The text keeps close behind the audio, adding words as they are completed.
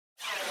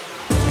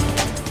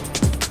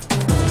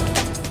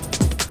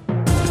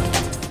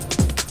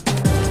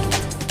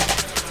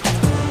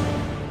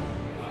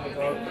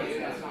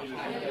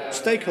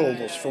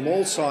Stakeholders from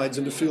all sides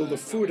in the field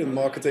of food and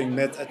marketing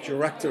met at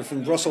EurActiv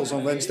in Brussels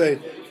on Wednesday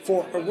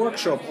for a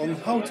workshop on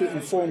how to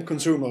inform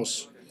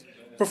consumers.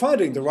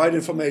 Providing the right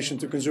information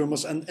to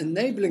consumers and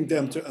enabling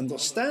them to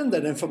understand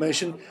that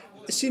information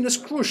is seen as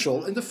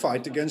crucial in the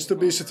fight against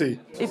obesity.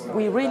 If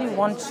we really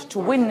want to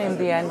win in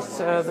the end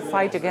the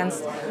fight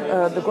against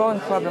the growing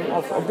problem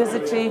of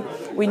obesity,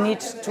 we need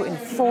to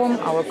inform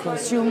our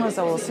consumers,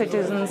 our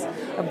citizens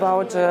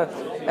about a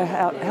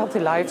healthy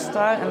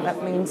lifestyle, and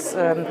that means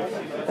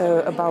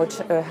about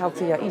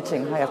healthier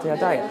eating, healthier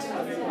diet.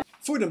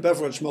 Food and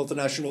beverage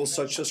multinationals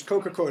such as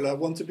Coca-Cola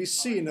want to be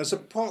seen as a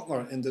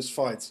partner in this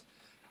fight.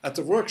 At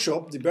the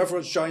workshop, the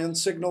beverage giant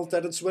signaled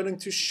that it's willing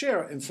to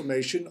share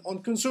information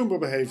on consumer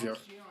behavior.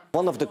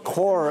 One of the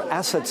core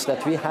assets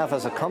that we have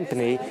as a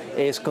company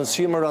is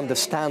consumer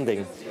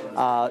understanding,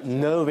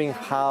 knowing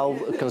how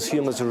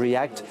consumers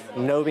react,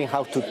 knowing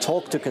how to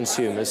talk to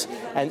consumers,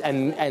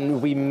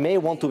 and we may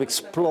want to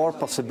explore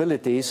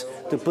possibilities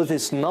to put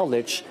this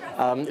knowledge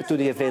to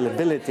the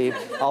availability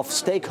of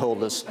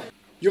stakeholders.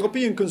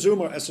 European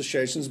consumer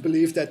associations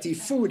believe that the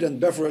food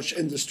and beverage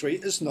industry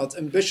is not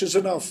ambitious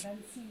enough.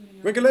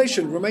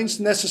 Regulation remains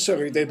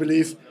necessary, they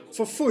believe,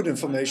 for food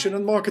information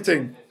and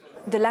marketing.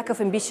 The lack of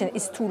ambition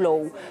is too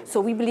low, so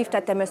we believe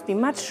that there must be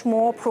much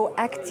more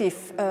proactive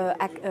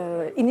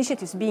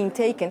initiatives being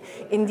taken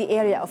in the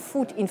area of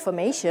food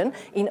information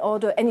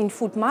and in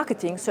food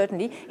marketing,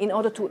 certainly, in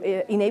order to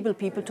enable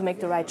people to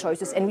make the right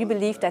choices. And we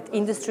believe that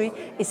industry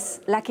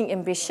is lacking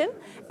ambition,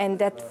 and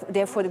that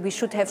therefore we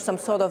should have some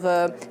sort of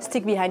a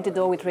stick behind the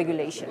door with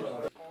regulation.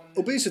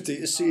 Obesity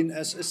is seen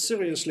as a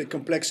seriously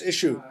complex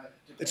issue.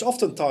 It's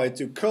often tied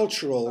to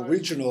cultural,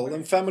 regional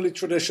and family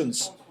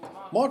traditions.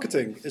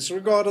 Marketing is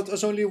regarded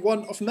as only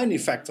one of many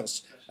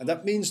factors, and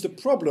that means the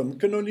problem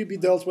can only be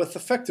dealt with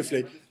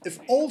effectively if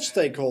all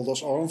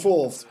stakeholders are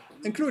involved,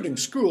 including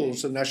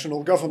schools and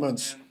national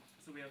governments.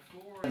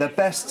 The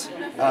best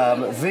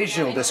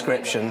visual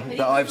description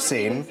that I've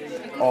seen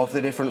of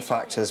the different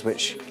factors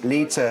which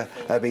lead to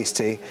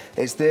obesity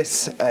is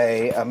this,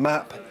 a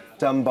map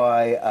done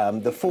by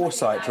the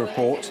Foresight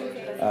report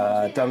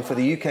done for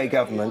the UK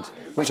government,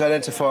 which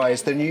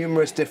identifies the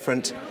numerous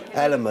different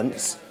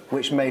elements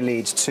which may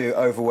lead to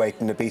overweight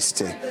and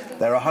obesity.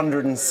 There are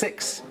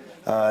 106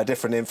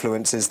 different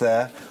influences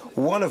there,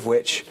 one of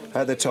which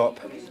at the top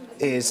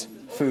is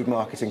food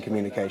marketing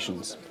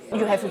communications.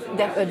 You have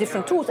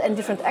different tools and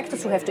different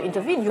actors who have to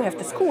intervene. You have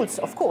the schools,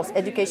 of course.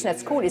 Education at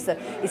school is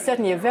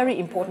certainly a very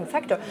important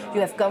factor.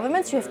 You have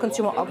governments, you have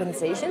consumer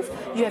organizations,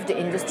 you have the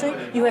industry,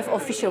 you have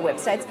official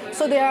websites.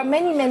 So there are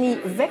many, many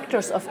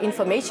vectors of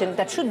information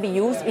that should be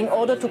used in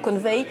order to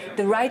convey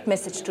the right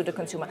message to the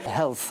consumer.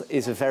 Health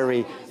is a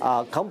very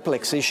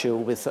complex issue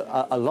with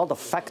a lot of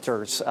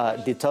factors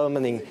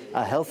determining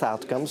health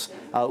outcomes.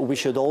 We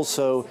should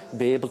also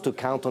be able to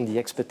count on the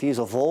expertise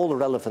of all the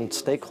relevant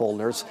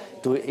stakeholders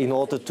in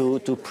order to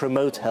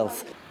promote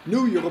health.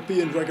 New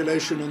European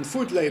regulation on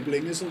food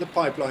labelling is in the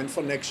pipeline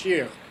for next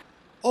year.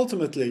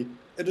 Ultimately,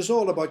 it is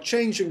all about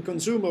changing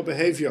consumer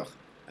behavior,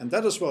 and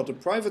that is where the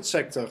private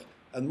sector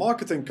and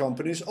marketing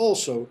companies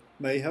also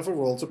may have a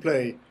role to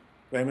play.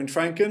 Raymond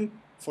Franken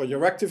for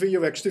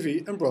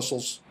EurActiv in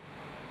Brussels.